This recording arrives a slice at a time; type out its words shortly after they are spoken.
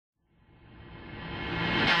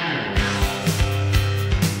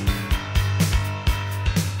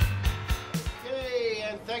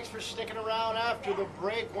after the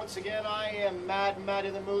break. Once again, I am Matty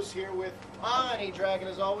the Moose here with Pawnee Dragon.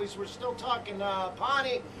 As always, we're still talking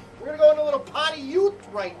Pawnee. We're going to go into a little Pawnee Ute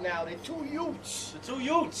right now. The two Utes. The two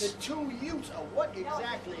Utes. The two Utes. What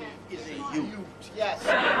exactly is a Ute? Yes.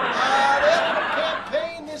 They had a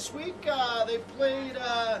campaign this week. They played...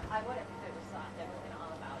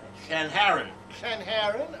 Shanharan.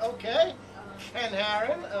 Shanharan, okay.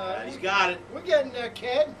 Shanharan. He's got it. We're getting there,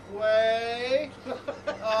 kid. Way.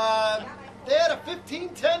 They had a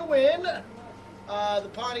 15-10 win. The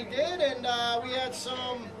Pawnee did, and we had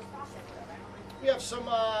some. We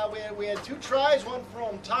had two tries, one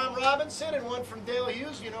from Tom Robinson and one from Dale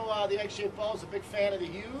Hughes. You know, the Egg-Shaped Ball is a big fan of the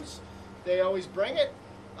Hughes. They always bring it.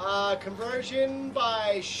 Conversion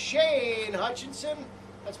by Shane Hutchinson.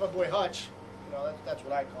 That's my boy Hutch. You know, that's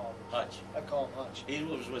what I call him. Hutch. I call him Hutch. He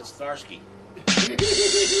was with Starsky.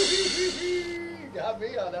 Got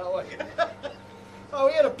me on that one. Oh,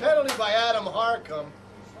 we had a penalty by Adam Harcum.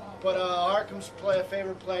 But Harcum's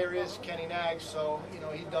favorite player is Kenny Naggs, so you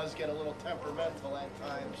know he does get a little temperamental at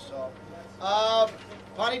times. So,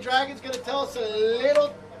 Pawnee Dragon's going to tell us a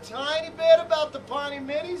little tiny bit about the Pawnee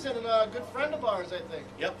Minis, and a good friend of ours, I think.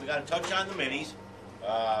 Yep, we got to touch on the Minis.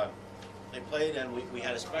 They played, and we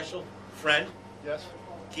had a special friend. Yes.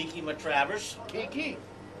 Kiki Matravers. Kiki.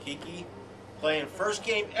 Kiki playing first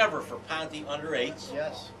game ever for Ponte under 8s.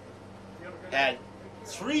 Yes. Had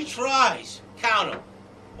 3 tries. Count them.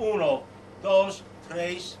 1, 2,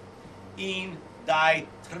 3, in, die,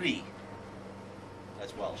 3.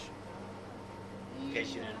 That's Welsh. In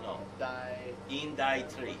case you didn't know. In, die,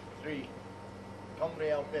 3. 3. Cumbre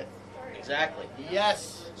al bit. Exactly.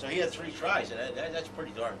 Yes. So he had 3 tries, and that's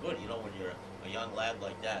pretty darn good, you know, when you're a young lad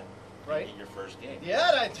like that. Right. In your first game.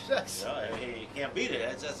 Yeah, that's... You know, you can't beat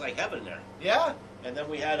it. That's like heaven there. Yeah. And then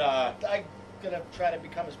we had... I'm going to try to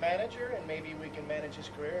become his manager, and maybe we can manage his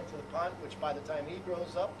career into the Ponte, which by the time he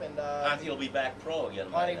grows up, and... Ponte will be back pro again.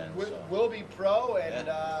 Ponte will be pro, and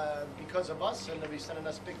yeah. Because of us, and they'll be sending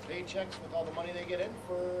us big paychecks with all the money they get in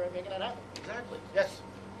for making that happen. Exactly. Yes.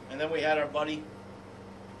 And then we had our buddy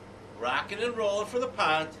rocking and rolling for the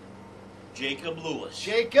Ponte, Jacob Lewis.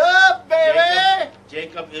 Jacob, baby!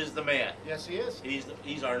 Jacob is the man. Yes, he is.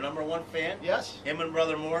 He's our #1 fan. Yes. Him and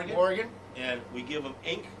brother Morgan. Morgan. And we give him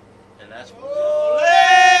ink, and that's what. Ole,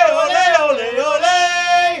 ole, ole,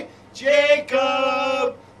 ole!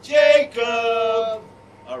 Jacob! Jacob!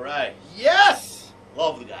 All right. Yes!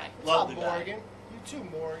 Love the guy. Love the guy. Morgan. You too,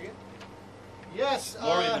 Morgan. Yes.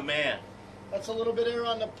 Morgan the man. That's a little bit here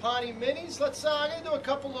on the Pawnee Minis. Let's I'm going to do a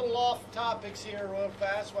couple little off topics here real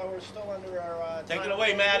fast while we're still under our Take it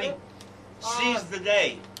away, Matty. Seize the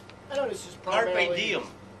day. I know this is primarily... Carpe diem.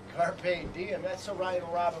 Carpe diem. That's a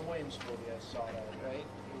Robin Williams movie. I saw that, right? It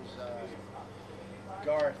was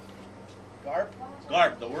Garth. Garp?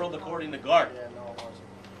 Garp. The World According to Garp. Yeah, no, it wasn't.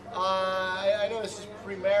 I know this is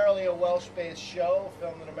primarily a Welsh-based show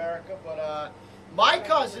filmed in America, but... my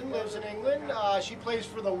cousin lives in England. She plays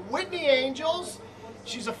for the Whitney Angels.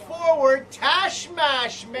 She's a forward. Tash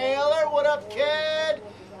Mash Mailer. What up, kid?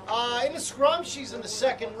 In the scrum, she's in the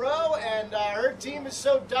second row, and her team is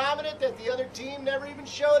so dominant that the other team never even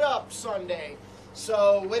showed up Sunday.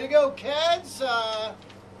 So, way to go, kids.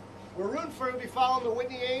 We're rooting for her to be following the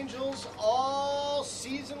Whitney Angels all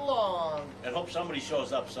season long. And hope somebody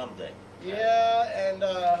shows up someday. Yeah, and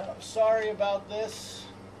I'm sorry about this.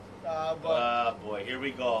 But boy, here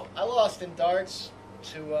we go. I lost in darts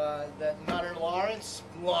to that nutter Lawrence.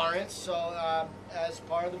 So as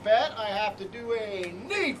part of the bet, I have to do a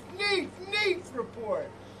neath report.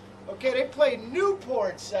 Okay, they played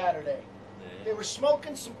Newport Saturday. They were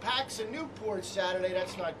smoking some packs of Newport Saturday.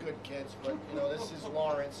 That's not good, kids. But you know, this is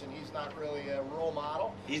Lawrence, and he's not really a role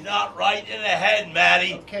model. He's not right in the head,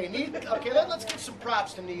 Matty. Okay, Neath. Okay, let's give some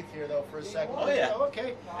props to Neath here, though, for a second. Oh yeah.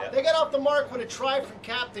 Okay. Yeah. They got off the mark with a try from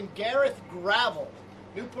Captain Gareth Gravel.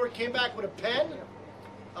 Newport came back with a pen.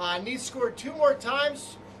 Neath scored 2 more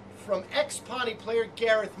times from ex-Pawnee player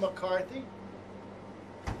Gareth McCarthy.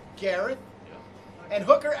 Gareth. Yeah. And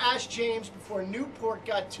hooker Ash James before Newport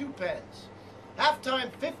got 2 pens. Halftime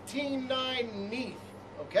 15-9 Neath.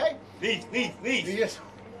 Okay? Neath. Yes.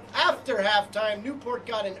 After halftime, Newport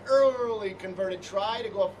got an early converted try to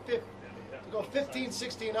go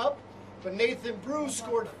 15-16 up, but Nathan Bruce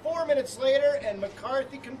scored 4 minutes later, and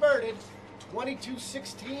McCarthy converted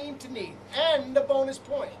 22-16 to Neath, and a bonus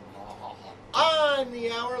point. On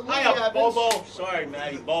the hour, Lee Hi, Evans. Bobo. Sorry,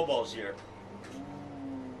 Matty. Bobo's here.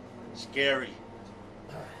 Scary.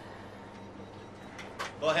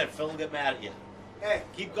 Go ahead, Phil, and get mad at you. Hey,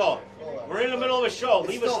 keep going. We're in the middle of a show.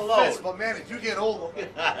 Leave us alone. Fits, but man, if you get older.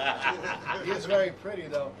 He is very pretty,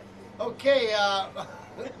 though. Okay,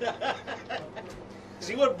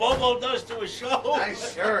 See what Bobo does to his show?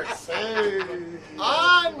 Nice shirts.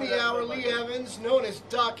 On the hour, Lee Evans, known as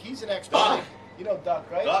Duck. He's an expert. Duck. You know Duck,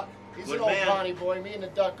 right? Duck. He's Good an old man. Bonnie boy. Me and the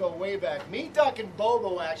Duck go way back. Me, Duck, and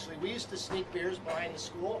Bobo, actually. We used to sneak beers behind the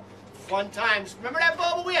school. Fun times. Remember that,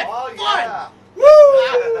 Bobo? We had fun. Yeah.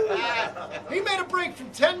 Woo! He made a break from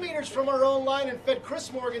 10 meters from our own line and fed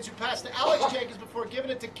Chris Morgans, who passed to Alex Jenkins before giving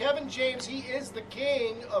it to Kevin James. He is the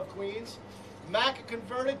king of Queens. Mac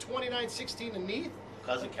converted 29-16 to Neath.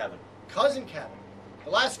 Cousin Kevin. Cousin Kevin. The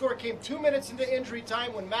last score came 2 minutes into injury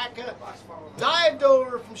time when Macca dived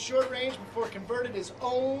over from short range before converted his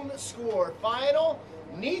own score. Final,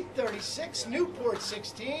 Neath 36, Newport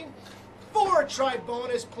 16. 4 tried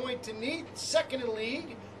bonus point to Neath, second in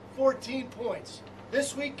league, 14 points.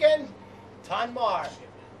 This weekend, Tonmar.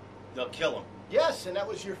 They'll kill him. Yes, and that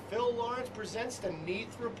was your Phil Lawrence Presents the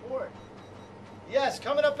Neath Report. Yes,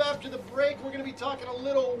 coming up after the break, we're going to be talking a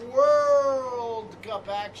little World Cup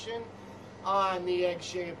action on the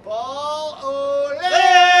egg-shaped ball. Ole,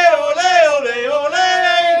 Ole, ole,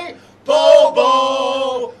 ole,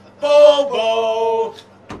 Bobo, Bobo.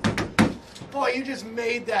 Boy, you just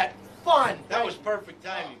made that fun. That was perfect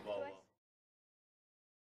timing, Bobo.